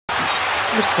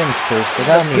First things first,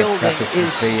 allow me to preface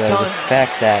this video with the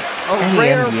fact that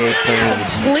any NBA player would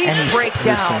beat any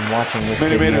person watching this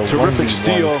video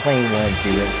 1v1 playing 1-0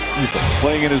 easily.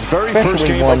 Playing in his very first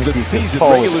Especially game one of the who's season, as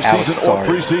tall as regular Alex season or Sarr,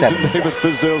 preseason. 7'5". David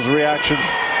Fizdale's reaction.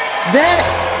 That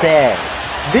said,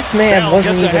 this man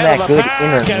wasn't even that good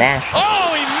internationally.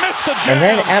 And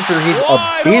then after his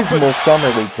abysmal summer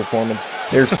league performance,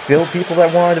 there's still people that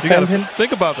want to defend him.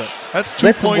 Think about that. That's 2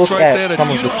 Let's points look right at there.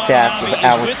 some of the stats of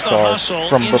Alex Sarr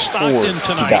from before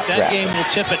he got That game drafted. will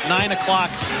tip at 9 o'clock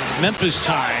Memphis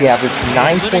time. He averaged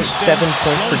 9.7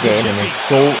 points per game in his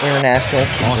sole international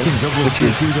season, which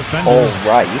is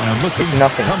alright. It's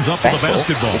nothing special.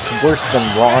 It's worse than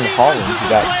Ron Holland, who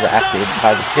got drafted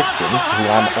by the Pistons, who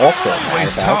I'm also mad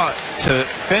about. To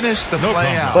finish the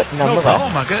play out. But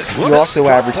nonetheless, he also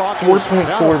averaged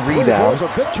 4.4 rebounds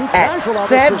at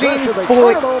 7'1"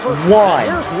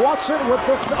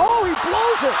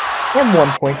 and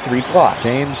 1.3 blocks.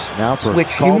 James now for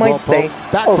Which you might say,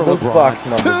 oh, those box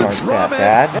numbers aren't that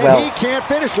bad. Well, he can't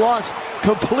finish. Lost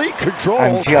complete control.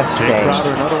 I'm just saying,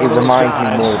 it reminds me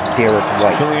more of Derek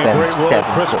White than a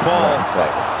 7'1"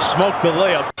 player. Smoke the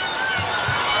layup.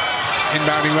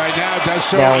 Inbounding right now does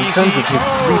so Now, in easy. terms of his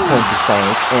three-point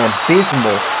percentage, an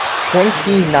abysmal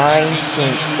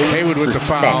 29.8% Haywood with the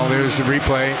foul. There's the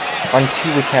replay. on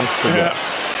 2 attempts per game.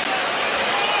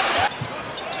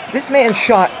 This man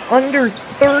shot under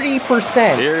 30%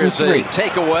 from 3.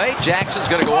 Takeaway. Jackson's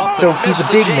going to go up. So he's a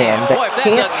big man that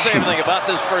can't shoot,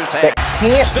 that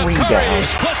can't rebound,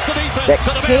 that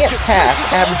can't pass,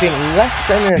 averaging less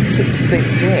than an assist a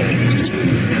game.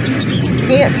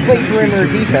 Can't play perimeter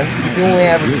defense because he only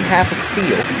averaged half a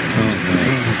steal.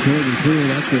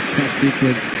 That's a tough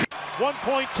sequence.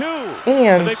 1.2.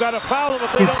 And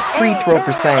his free throw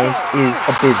percentage is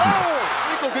abysmal.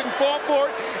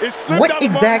 What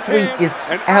exactly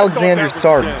is Alexander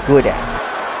Sarr good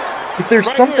at? Is there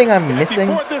something I'm missing?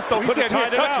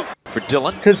 For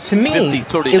Dylan. Because to me,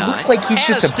 it looks like he's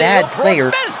just a bad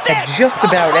player at just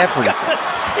about everything.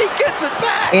 He gets it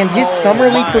back. And his summer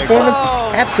league performance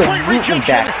absolutely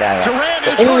backed that up.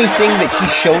 The only thing that he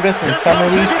showed us in summer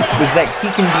league was that he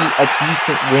can be a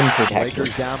decent rim protector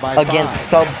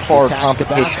against subpar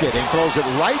competition. Throws it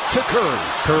right to Curry.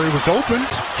 Curry was open.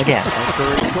 Again,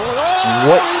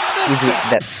 what is it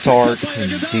that Sarr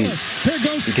can do?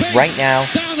 Because right now,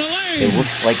 it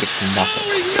looks like it's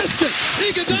nothing.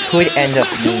 He could end up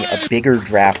being a bigger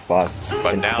draft bust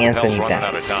than Anthony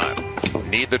Bennett.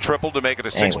 Need the triple to make it a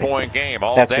 6-point game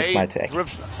all that's day. just my take.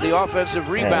 The offensive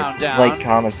rebound down. Like,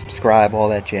 comment, subscribe, all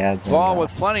that jazz. Ball And,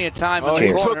 with plenty of time.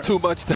 cheers. Took too much.